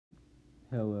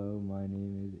Hello, my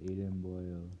name is Aiden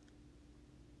Boyle.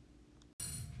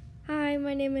 Hi,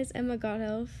 my name is Emma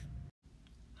Gotthelf.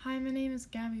 Hi, my name is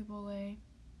Gabby Boulay.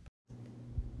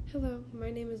 Hello,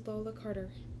 my name is Lola Carter.